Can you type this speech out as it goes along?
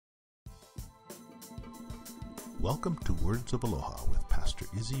Welcome to Words of Aloha with Pastor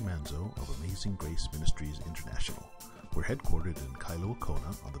Isidoro Manzo of Amazing Grace Ministries International. We're headquartered in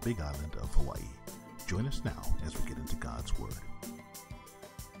Kailua-Kona on the Big Island of Hawaii. Join us now as we get into God's Word.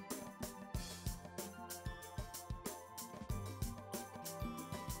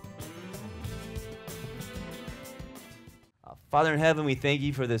 Father in heaven, we thank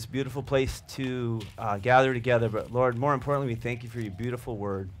you for this beautiful place to gather together. But Lord, more importantly, we thank you for your beautiful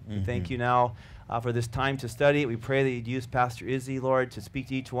word. We thank you now for this time to study it. We pray that you'd use Pastor Izzy, Lord, to speak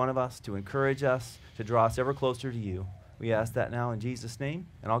to each one of us, to encourage us, to draw us ever closer to you. We ask that now in Jesus' name.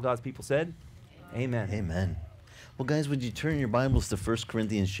 And all God's people said, amen. Amen. Well, guys, would you turn your Bibles to 1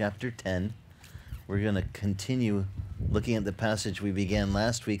 Corinthians chapter 10? We're going to continue looking at the passage we began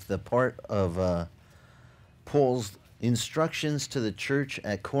last week, the part of Paul's instructions to the church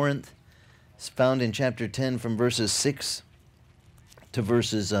at Corinth. It's found in chapter 10 from verses 6 to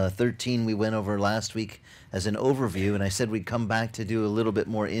verses 13 we went over last week as an overview, and I said we'd come back to do a little bit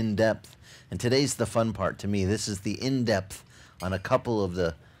more in-depth. And today's the fun part to me. This is the in-depth on a couple of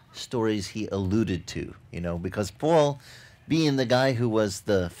the stories he alluded to, because Paul, being the guy who was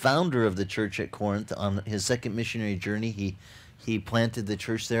the founder of the church at Corinth on his second missionary journey, he planted the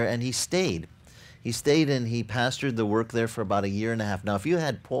church there, and he stayed. He stayed and he pastored the work there for about a year and a half. Now, if you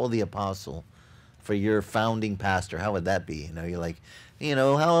had Paul the Apostle for your founding pastor, how would that be? You're like,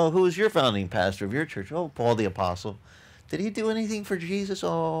 who was your founding pastor of your church? Oh, Paul the Apostle. Did he do anything for Jesus?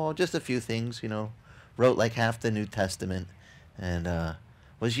 Oh, just a few things, Wrote like half the New Testament and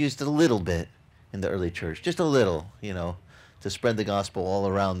was used a little bit in the early church. Just a little, to spread the gospel all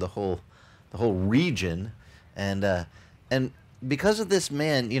around the whole region. And because of this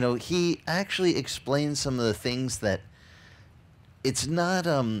man, he actually explains some of the things that it's not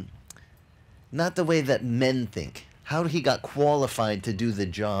the way that men think. How he got qualified to do the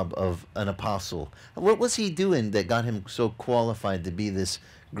job of an apostle. What was he doing that got him so qualified to be this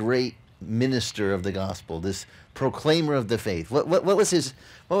great minister of the gospel, this proclaimer of the faith? What was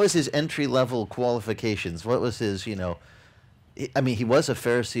his entry-level qualifications? What was his, he was a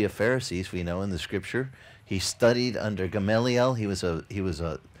Pharisee of Pharisees, we know in the scripture. He studied under Gamaliel. He was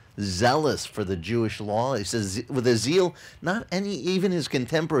a zealous for the Jewish law. He says with a zeal, even his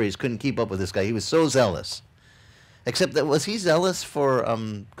contemporaries couldn't keep up with this guy. He was so zealous. Except that, was he zealous for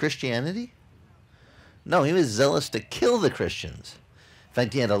Christianity? No, he was zealous to kill the Christians. In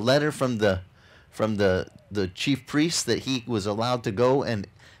fact, he had a letter from the chief priest that he was allowed to go and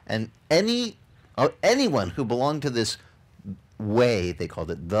anyone who belonged to this way, they called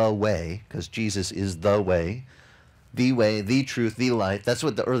it the way, because Jesus is the way, the truth, the life. That's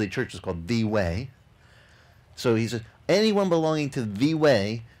what the early church was called, the way. So he says, anyone belonging to the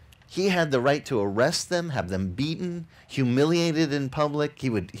way, he had the right to arrest them, have them beaten, humiliated in public.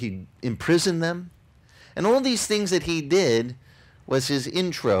 He'd imprison them. And all these things that he did was his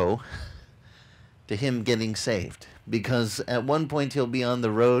intro to him getting saved. Because at one point he'll be on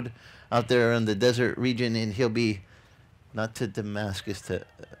the road out there in the desert region, and he'll be not to Damascus, to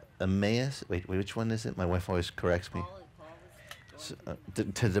Emmaus. Wait, which one is it? My wife always corrects me.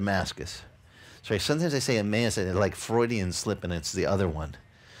 To Damascus. Sorry, sometimes I say Emmaus, and it's like Freudian slip, and it's the other one.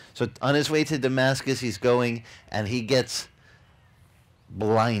 So on his way to Damascus, he's going, and he gets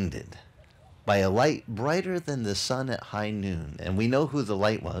blinded by a light brighter than the sun at high noon. And we know who the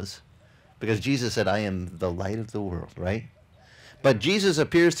light was, because Jesus said, I am the light of the world, right? But Jesus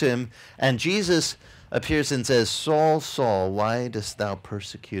appears to him, and Jesus appears and says, Saul, Saul, why dost thou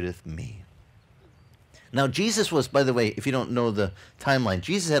persecuteth me? Now, Jesus was, by the way, if you don't know the timeline,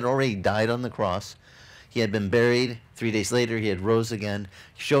 Jesus had already died on the cross. He had been buried. 3 days later, he had rose again,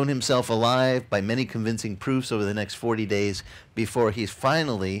 shown himself alive by many convincing proofs over the next 40 days before he's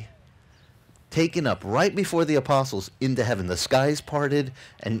finally taken up right before the apostles into heaven. The skies parted,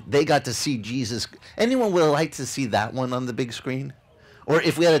 and they got to see Jesus. Anyone would like to see that one on the big screen? Or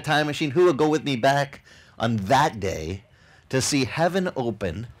if we had a time machine, who would go with me back on that day to see heaven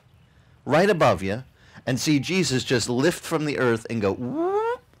open right above you and see Jesus just lift from the earth and go,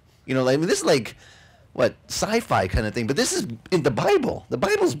 whoop? This is like, what, sci-fi kind of thing. But this is in the Bible. The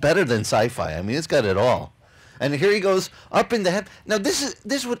Bible's better than sci-fi. It's got it all. And here he goes up into heaven. Now,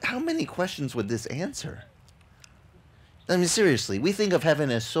 how many questions would this answer? Seriously, we think of heaven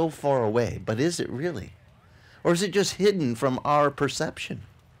as so far away, but is it really? Or is it just hidden from our perception?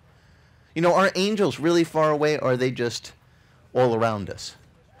 Are angels really far away, or are they just all around us?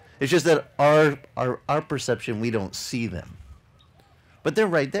 It's just that our perception, we don't see them. But they're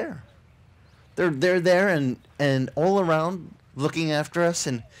right there. They're there and all around looking after us.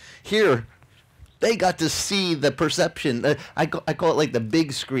 And here, they got to see the perception. I call it like the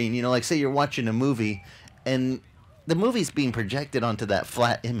big screen. Like say you're watching a movie, and the movie's being projected onto that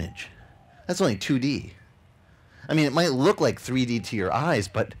flat image. That's only 2D. I mean, it might look like 3D to your eyes,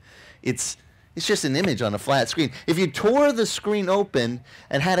 but it's just an image on a flat screen. If you tore the screen open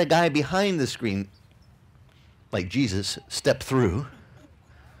and had a guy behind the screen, like Jesus, step through,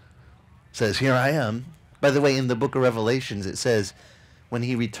 says, "Here I am." By the way, in the book of Revelations, it says, when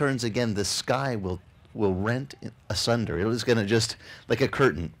he returns again, the sky will rent asunder. It was going to just, like a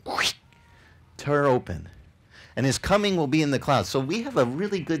curtain, tear open. And his coming will be in the clouds. So we have a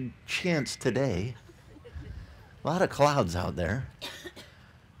really good chance today. A lot of clouds out there.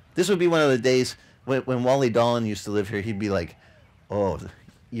 This would be one of the days when Wally Dolan used to live here. He'd be like, "Oh,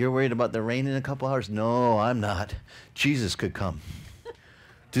 you're worried about the rain in a couple hours?" "No, I'm not. Jesus could come.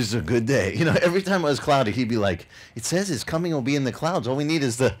 This is a good day." You know, every time it was cloudy, he'd be like, "It says his coming will be in the clouds. All we need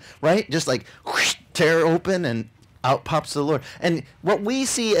is right? Just like whoosh, tear open and out pops the Lord." And what we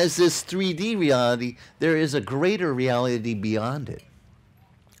see as this 3D reality, there is a greater reality beyond it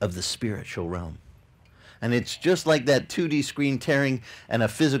of the spiritual realm. And it's just like that 2D screen tearing and a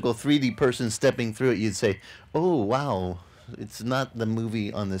physical 3D person stepping through it. You'd say, "Oh, wow, it's not the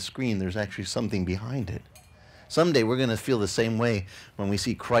movie on the screen. There's actually something behind it." Someday we're going to feel the same way when we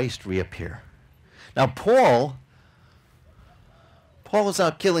see Christ reappear. Now, Paul is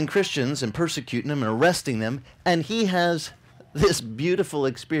out killing Christians and persecuting them and arresting them, and he has this beautiful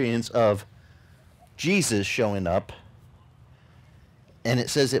experience of Jesus showing up, and it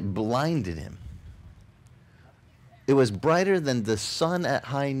says it blinded him. It was brighter than the sun at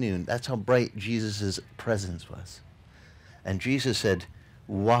high noon. That's how bright Jesus' presence was. And Jesus said,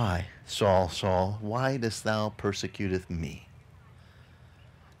 "Why, Saul, Saul, why dost thou persecuteth me?"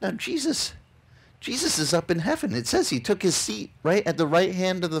 Now Jesus is up in heaven. It says he took his seat right at the right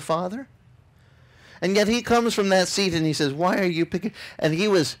hand of the Father. And yet he comes from that seat and he says, "Why are you picking?" And he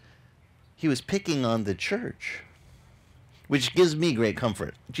was picking on the church, which gives me great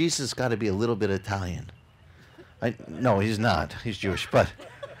comfort. Jesus got to be a little bit Italian. No, he's not. He's Jewish. But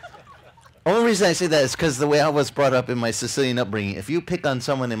the only reason I say that is because the way I was brought up in my Sicilian upbringing, if you pick on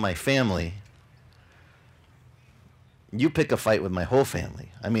someone in my family, you pick a fight with my whole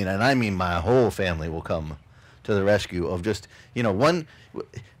family. I mean my whole family will come to the rescue of just, one.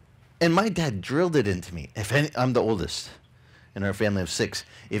 And my dad drilled it into me. I'm the oldest in our family of 6.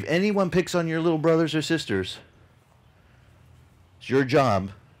 If anyone picks on your little brothers or sisters, it's your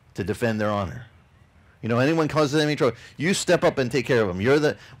job to defend their honor. Anyone causes them any trouble, you step up and take care of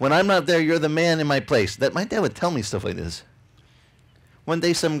them. When I'm not there, you're the man in my place. That my dad would tell me stuff like this. One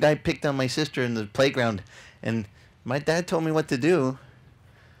day, some guy picked on my sister in the playground, and my dad told me what to do.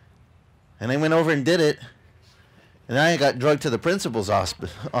 And I went over and did it, and I got drugged to the principal's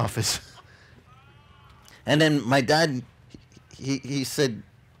office. And then my dad, he said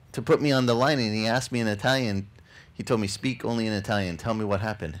to put me on the line, and he asked me in Italian. He told me, "Speak only in Italian. Tell me what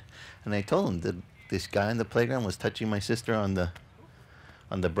happened." And I told him that this guy in the playground was touching my sister on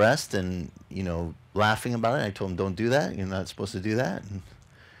the breast and, laughing about it. I told him, "Don't do that. You're not supposed to do that." And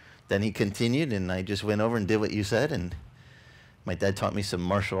then he continued, and I just went over and did what you said. And my dad taught me some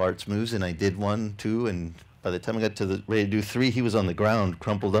martial arts moves, and I did 1, 2, and by the time I got to ready to do 3, he was on the ground,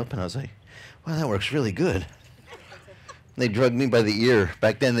 crumpled up, and I was like, "Wow, that works really good." They drugged me by the ear.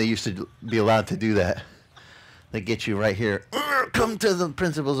 Back then, they used to be allowed to do that. They get you right here. Come to the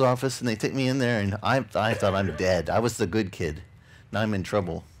principal's office, and they take me in there, and I thought I'm dead. I was the good kid. Now I'm in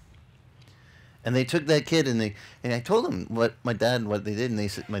trouble. And they took that kid, and I told them what they did,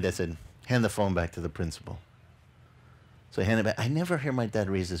 and my dad said, "Hand the phone back to the principal." So I handed it back. I never hear my dad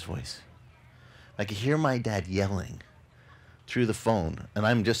raise his voice. I could hear my dad yelling through the phone, and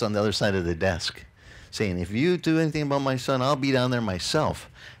I'm just on the other side of the desk, saying, "If you do anything about my son, I'll be down there myself.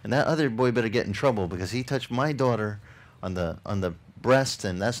 And that other boy better get in trouble because he touched my daughter on the breast,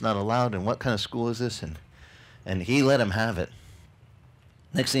 and that's not allowed. And what kind of school is this?" And he let him have it.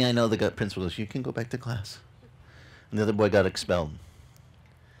 Next thing I know, the principal goes, "You can go back to class." And the other boy got expelled.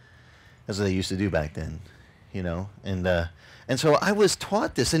 That's what they used to do back then, And so I was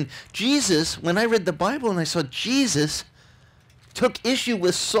taught this. And Jesus, when I read the Bible and I saw Jesus took issue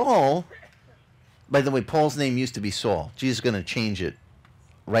with Saul. By the way, Paul's name used to be Saul. Jesus is going to change it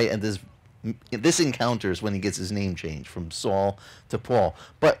right at this encounter is when he gets his name changed from Saul to Paul.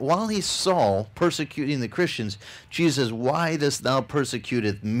 But while he's Saul persecuting the Christians, Jesus says, "Why dost thou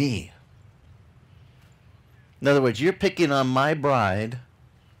persecuteth me?" In other words, you're picking on my bride,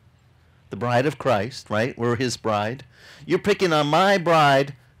 the bride of Christ, right? We're his bride. You're picking on my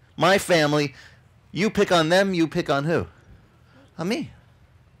bride, my family. You pick on them, you pick on who? On me.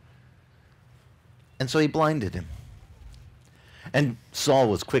 And so he blinded him. And Saul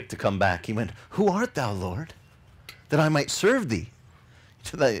was quick to come back. He went, "Who art thou, Lord?" that I might serve thee.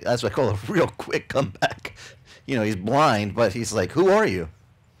 So that's what I call a real quick comeback. You know, he's blind, but he's like, who are you?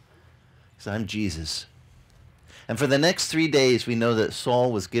 He said, I'm Jesus. And for the next 3 days, we know that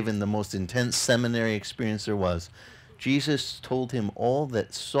Saul was given the most intense seminary experience there was. Jesus told him all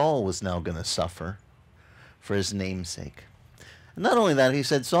that Saul was now going to suffer for his name's sake. And not only that, he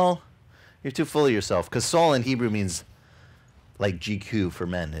said, Saul, you're too full of yourself. Because Saul in Hebrew means like GQ for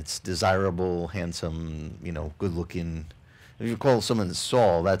men. It's desirable, handsome, you know, good looking. If you call someone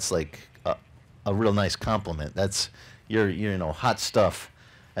Saul, that's like a real nice compliment. That's, you're you know, hot stuff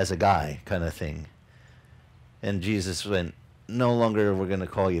as a guy kind of thing. And Jesus went, no longer we're going to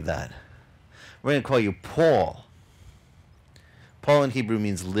call you that. We're going to call you Paul. Paul in Hebrew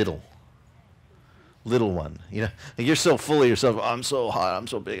means little. Little one. You know, like you're so full of yourself. I'm so hot. I'm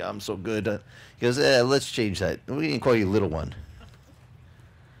so big. I'm so good. He goes, let's change that. We can call you little one.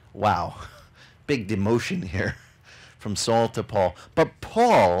 Wow. Big demotion here from Saul to Paul. But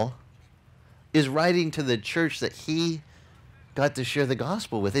Paul is writing to the church that he got to share the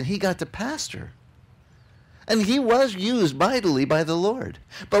gospel with, and he got to pastor. And he was used mightily by the Lord.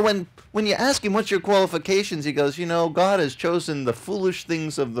 But when you ask him, what's your qualifications? He goes, you know, God has chosen the foolish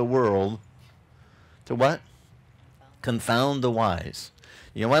things of the world to what? Confound the wise.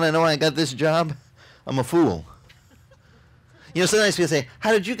 You want to know I got this job? I'm a fool. You know, sometimes people say,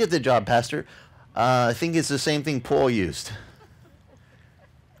 how did you get the job, Pastor? I think it's the same thing Paul used.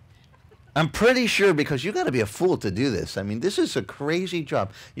 I'm pretty sure, because you got to be a fool to do this. I mean, this is a crazy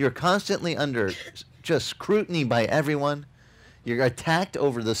job. You're constantly under just scrutiny by everyone. You're attacked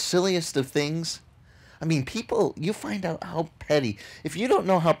over the silliest of things. I mean, people, you find out how petty. If you don't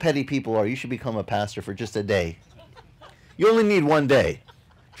know how petty people are, you should become a pastor for just a day. You only need 1 day.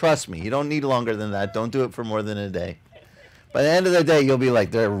 Trust me, you don't need longer than that. Don't do it for more than a day. By the end of the day, you'll be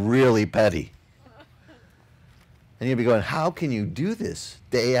like, they're really petty. And you'll be going, how can you do this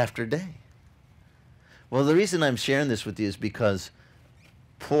day after day? Well, the reason I'm sharing this with you is because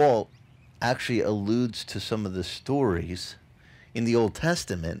Paul actually alludes to some of the stories in the Old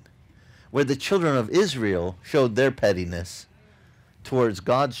Testament where the children of Israel showed their pettiness towards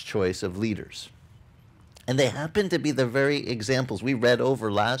God's choice of leaders. And they happen to be the very examples we read over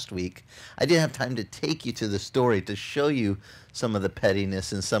last week. I didn't have time to take you to the story to show you some of the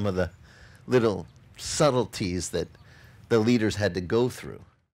pettiness and some of the little subtleties that the leaders had to go through.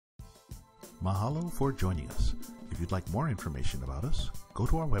 Mahalo for joining us. If you'd like more information about us, go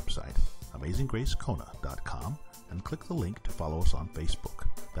to our website, AmazingGraceKona.com, and click the link to follow us on Facebook.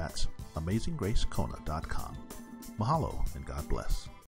 That's AmazingGraceKona.com. Mahalo, and God bless.